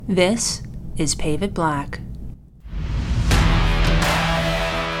This is Pave It Black.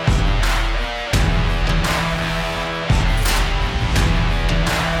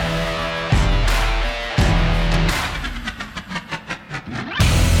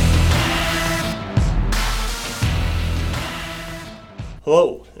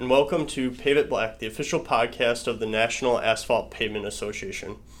 Hello, and welcome to Pave It Black, the official podcast of the National Asphalt Pavement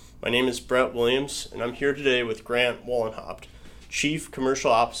Association. My name is Brett Williams, and I'm here today with Grant Wallenhaupt, Chief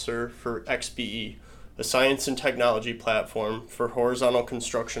Commercial Officer for XBE, a science and technology platform for horizontal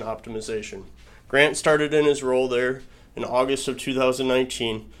construction optimization. Grant started in his role there in August of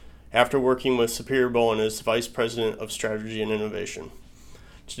 2019 after working with Superior Bowen as Vice President of Strategy and Innovation.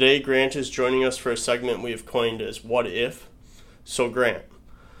 Today, Grant is joining us for a segment we have coined as What If? So Grant,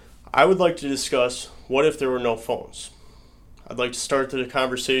 I would like to discuss what if there were no phones. I'd like to start the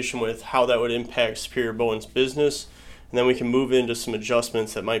conversation with how that would impact Superior Bowen's business, and then we can move into some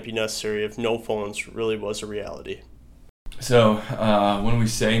adjustments that might be necessary if no phones really was a reality. So when we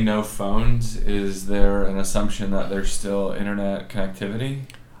say no phones, is there an assumption that there's still internet connectivity?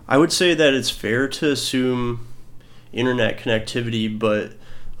 I would say that it's fair to assume internet connectivity, but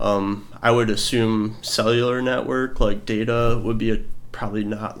I would assume cellular network, like data, would be probably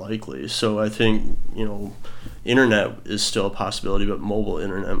not likely. So I think, internet is still a possibility, but mobile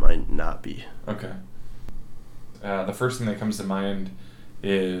internet might not be. Okay. The first thing that comes to mind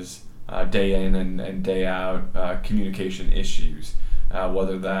is day in and day out communication issues,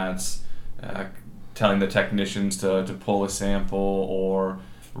 whether that's telling the technicians to pull a sample or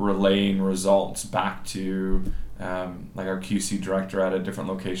relaying results back to like our QC director at a different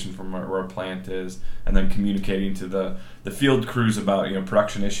location from where our plant is, and then communicating to the field crews about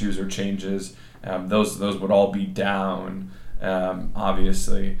production issues or changes. Those would all be down,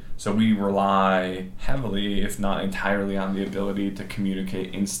 obviously. So we rely heavily, if not entirely, on the ability to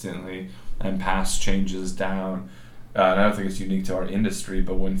communicate instantly and pass changes down. And I don't think it's unique to our industry,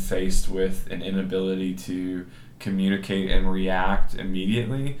 but when faced with an inability to communicate and react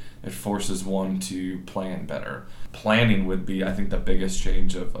immediately, it forces one to plan better. Planning would be, I think, the biggest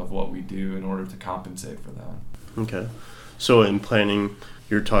change of what we do in order to compensate for that. Okay. So in planning,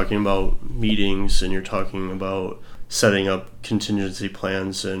 you're talking about meetings and you're talking about setting up contingency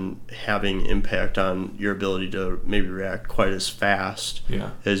plans and having impact on your ability to maybe react quite as fast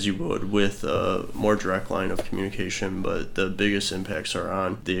as you would with a more direct line of communication, but the biggest impacts are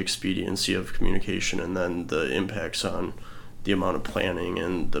on the expediency of communication and then the impacts on the amount of planning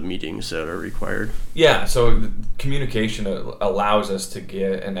and the meetings that are required. Yeah, so communication allows us to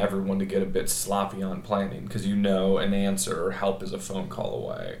get, and everyone to get a bit sloppy on planning, because an answer or help is a phone call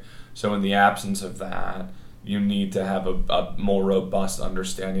away. So in the absence of that, you need to have a more robust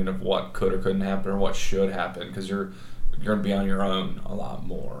understanding of what could or couldn't happen or what should happen, because you're going to be on your own a lot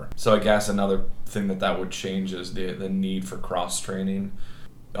more. So I guess another thing that would change is the need for cross-training.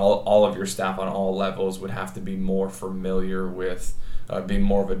 All of your staff on all levels would have to be more familiar with being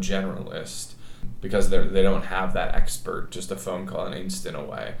more of a generalist, because they don't have that expert, just a phone call an instant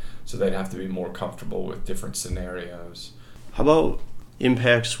away. So they'd have to be more comfortable with different scenarios. How about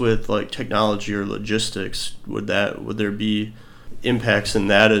impacts with like technology or logistics? Would there be impacts in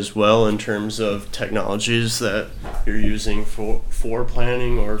that as well, in terms of technologies that you're using for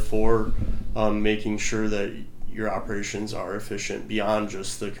planning or for making sure that your operations are efficient beyond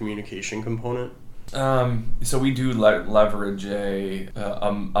just the communication component? So we do leverage a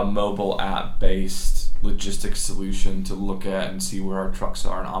mobile app-based logistics solution to look at and see where our trucks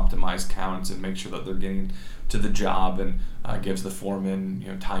are and optimize counts and make sure that they're getting to the job, and gives the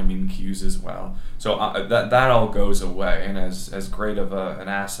foreman timing cues as well. So that all goes away, and as great of an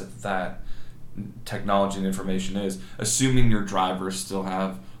asset that technology and information is, assuming your drivers still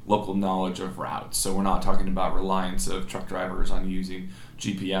have local knowledge of routes. So we're not talking about reliance of truck drivers on using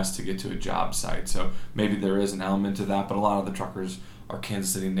GPS to get to a job site. So maybe there is an element to that, but a lot of the truckers are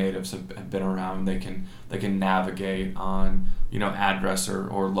Kansas City natives, have been around. They can navigate on address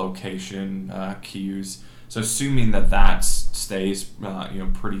or location cues. So assuming that stays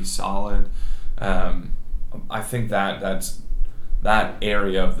pretty solid, I think that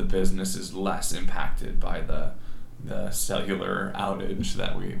area of the business is less impacted by the cellular outage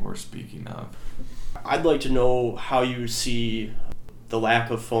that we were speaking of. I'd like to know how you see the lack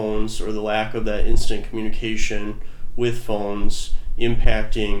of phones or the lack of that instant communication with phones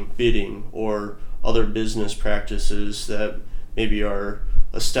impacting bidding or other business practices that maybe are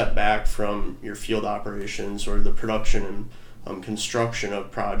a step back from your field operations or the production and construction of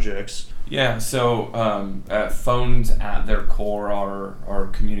projects. Yeah, so phones at their core are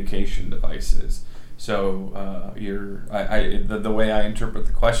communication devices. So the way I interpret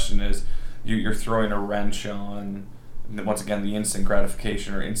the question is you're throwing a wrench on, once again, the instant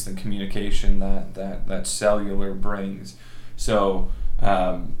gratification or instant communication that cellular brings. So like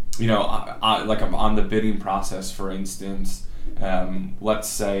I'm on the bidding process, for instance. Let's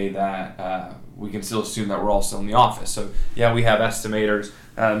say that we can still assume that we're all still in the office. So yeah, we have estimators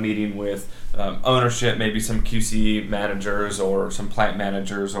meeting with ownership, maybe some QC managers or some plant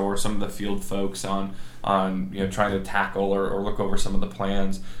managers or some of the field folks on trying to tackle or look over some of the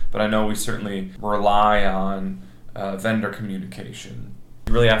plans. But I know we certainly rely on vendor communication.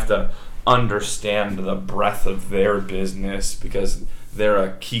 You really have to understand the breadth of their business, because they're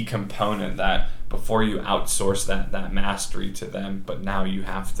a key component that before you outsource that mastery to them, but now you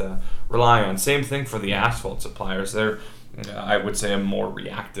have to rely on. Same thing for the asphalt suppliers. They're, I would say, a more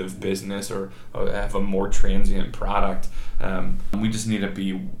reactive business or have a more transient product. We just need to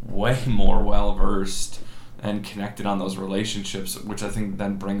be way more well-versed and connected on those relationships, which I think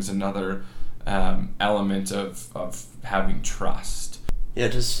then brings another element of having trust. Yeah,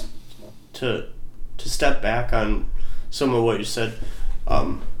 just to step back on some of what you said,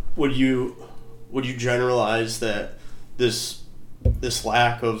 would you generalize that this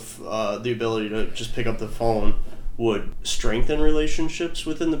lack of the ability to just pick up the phone would strengthen relationships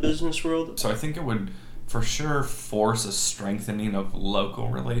within the business world? So I think it would for sure force a strengthening of local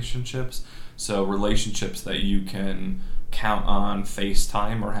relationships. So relationships that you can count on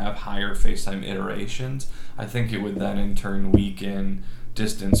FaceTime or have higher FaceTime iterations. I think it would then in turn weaken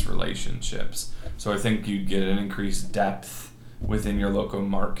distance relationships. So I think you'd get an increased depth within your local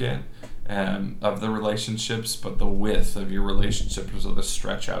market of the relationships, but the width of your relationships or the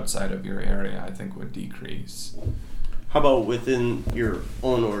stretch outside of your area, I think, would decrease. How about within your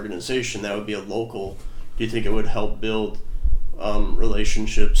own organization? That would be a local. Do you think it would help build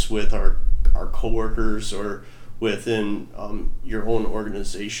relationships with our coworkers or within your own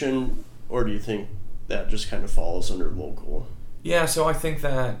organization, or do you think that just kind of falls under local? Yeah, so I think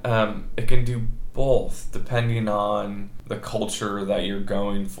that it can do both, depending on the culture that you're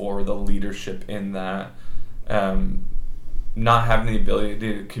going for, the leadership in that. Not having the ability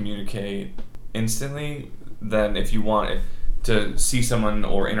to communicate instantly, then if you want to see someone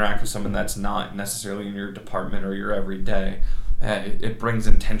or interact with someone that's not necessarily in your department or your everyday, it brings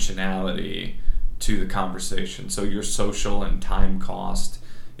intentionality to the conversation. So your social and time cost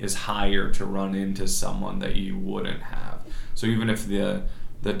is higher to run into someone that you wouldn't have. So even if the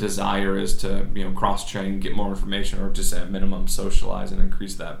desire is to cross-train, get more information, or just at minimum socialize and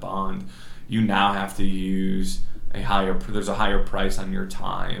increase that bond, you now have to use there's a higher price on your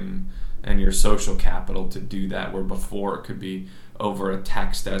time and your social capital to do that, where before it could be over a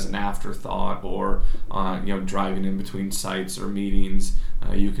text as an afterthought or driving in between sites or meetings.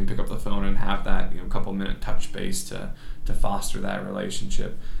 You can pick up the phone and have that couple minute touch base to foster that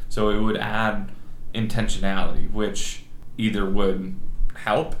relationship. So it would add intentionality, which either would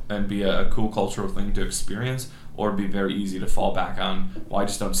help and be a cool cultural thing to experience, or be very easy to fall back on, well, I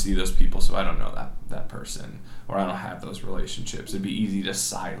just don't see those people, so I don't know that person, or I don't have those relationships. It'd be easy to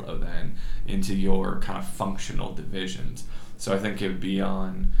silo then into your kind of functional divisions. So I think it would be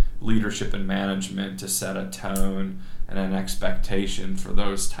on leadership and management to set a tone and an expectation for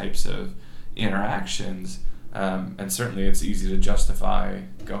those types of interactions. And certainly it's easy to justify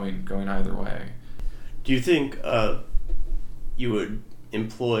going either way. Do you think you would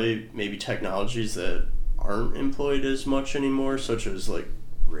employ maybe technologies that aren't employed as much anymore, such as like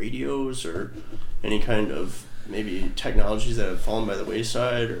radios or any kind of maybe technologies that have fallen by the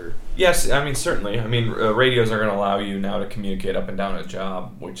wayside? Or yes, I mean certainly. I mean radios are going to allow you now to communicate up and down a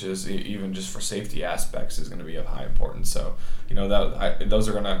job, which is even just for safety aspects is going to be of high importance. So those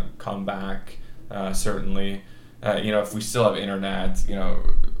are going to come back certainly. If we still have internet,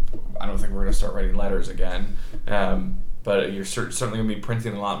 I don't think we're going to start writing letters again. But you're certainly going to be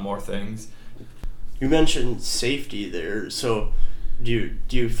printing a lot more things. You mentioned safety there, so do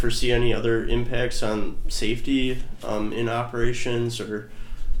you foresee any other impacts on safety in operations, or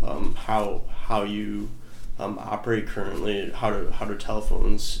how you operate currently? How do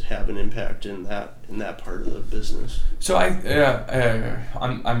telephones have an impact in that part of the business? So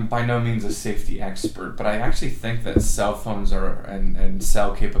I'm by no means a safety expert, but I actually think that cell phones and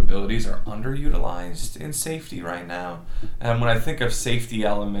cell capabilities are underutilized in safety right now. And when I think of safety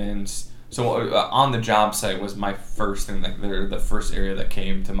elements, so on the job site was my first thing, the first area that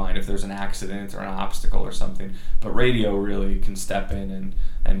came to mind if there's an accident or an obstacle or something. But radio really can step in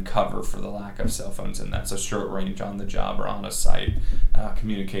and cover for the lack of cell phones in that. So short range on the job or on a site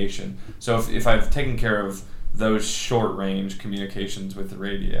communication. So if I've taken care of those short-range communications with the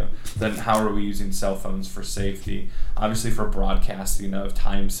radio, then how are we using cell phones for safety? Obviously for broadcasting of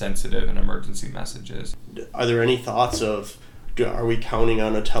time-sensitive and emergency messages. Are there any thoughts of, are we counting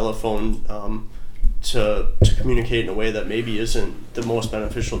on a telephone to communicate in a way that maybe isn't the most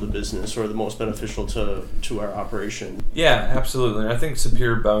beneficial to business or the most beneficial to our operation? Yeah, absolutely. And I think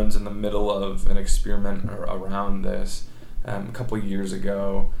Superior Bone's in the middle of an experiment around this. A couple years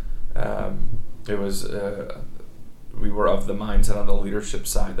ago, it was we were of the mindset on the leadership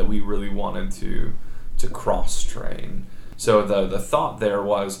side that we really wanted to cross-train. So the thought there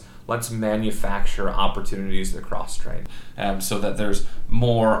was, let's manufacture opportunities to cross-train so that there's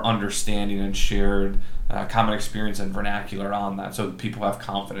more understanding and shared common experience and vernacular on that, so that people have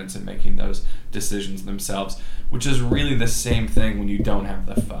confidence in making those decisions themselves, which is really the same thing when you don't have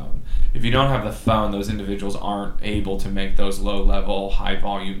the phone. If you don't have the phone, those individuals aren't able to make those low-level,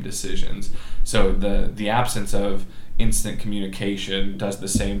 high-volume decisions. So the absence of instant communication does the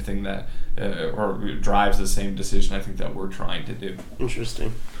same thing that, or drives the same decision I think that we're trying to do.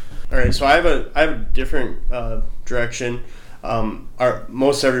 Interesting. All right, so I have a different direction.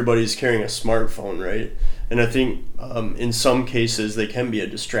 Most everybody's carrying a smartphone, right? And I think in some cases they can be a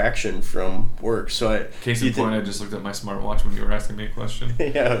distraction from work. So Case in point, I just looked at my smartwatch when you were asking me a question.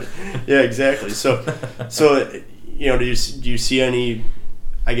 yeah, exactly. So do you see any,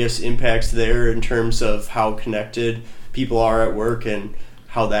 I guess, impacts there in terms of how connected people are at work and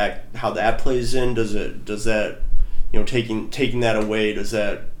how that plays in? Does that taking that away, does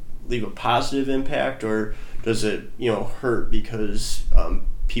that leave a positive impact, or does it hurt because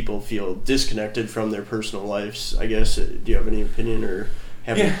people feel disconnected from their personal lives? I guess, do you have any opinion or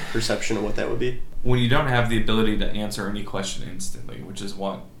have any perception of what that would be? When you don't have the ability to answer any question instantly, which is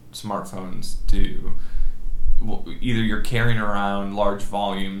what smartphones do, either you're carrying around large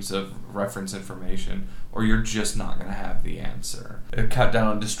volumes of reference information or you're just not going to have the answer. It cut down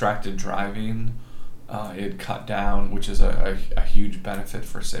on distracted driving. It cut down, which is a huge benefit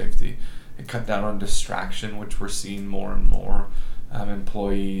for safety. It cut down on distraction, which we're seeing more and more.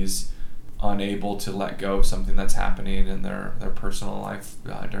 Employees unable to let go of something that's happening in their personal life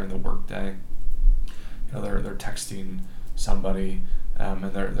during the workday. They're texting somebody and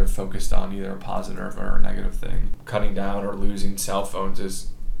they're focused on either a positive or a negative thing. Cutting down or losing cell phones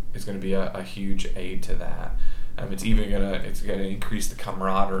is going to be a huge aid to that. It's even gonna increase the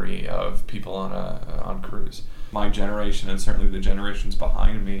camaraderie of people on crews. My generation, and certainly the generations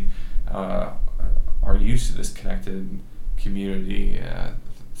behind me, are used to this connected community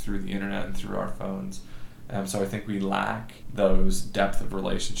through the internet and through our phones. So I think we lack those depth of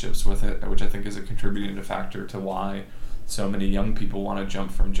relationships with it, which I think is a contributing factor to why so many young people want to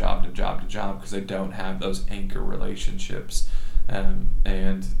jump from job to job to job, because they don't have those anchor relationships and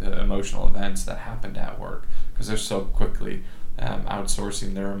emotional events that happened at work, because they're so quickly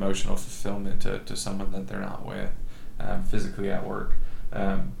outsourcing their emotional fulfillment to someone that they're not with physically at work.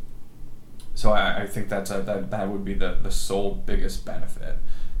 So I think that would be the sole biggest benefit,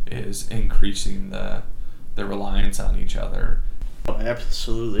 is increasing the reliance on each other. I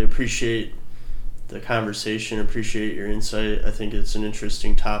absolutely appreciate the conversation, appreciate your insight. I think it's an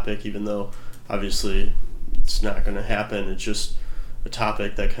interesting topic, even though obviously it's not going to happen. It's just a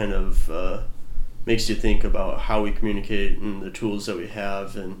topic that kind of makes you think about how we communicate and the tools that we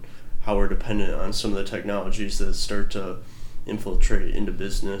have and how we're dependent on some of the technologies that start to infiltrate into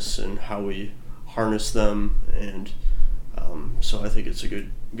business and how we harness them. And so I think it's a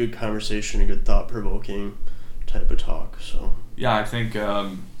good conversation, a good thought-provoking type of talk. So yeah, I think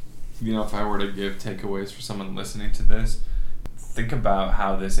if I were to give takeaways for someone listening to this, think about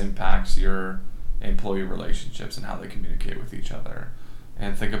how this impacts your employee relationships and how they communicate with each other,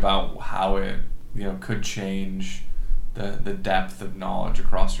 and think about how it could change the depth of knowledge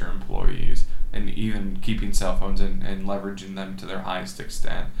across your employees, and even keeping cell phones and leveraging them to their highest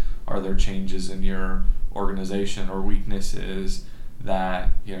extent. Are there changes in your organization or weaknesses that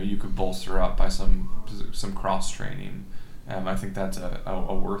you could bolster up by some cross training? I think that's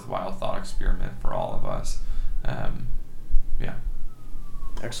a worthwhile thought experiment for all of us.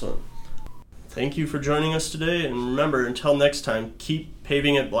 Excellent. Thank you for joining us today, and remember, until next time, keep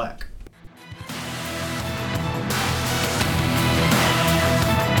paving it black.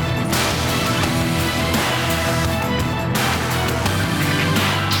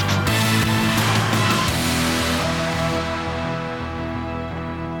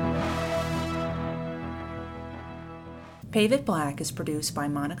 Pave It Black is produced by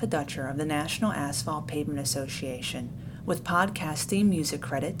Monica Dutcher of the National Asphalt Pavement Association, with podcast theme music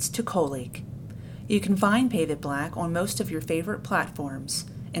credits to Coleak. You can find Pave It Black on most of your favorite platforms,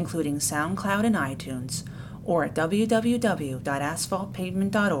 including SoundCloud and iTunes, or at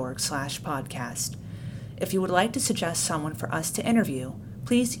www.asphaltpavement.org/podcast. If you would like to suggest someone for us to interview,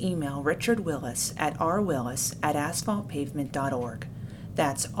 please email Richard Willis at rwillis@asphaltpavement.org.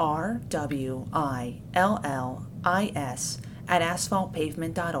 That's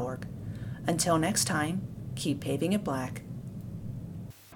RWILLIS@asphaltpavement.org. Until next time, keep paving it black.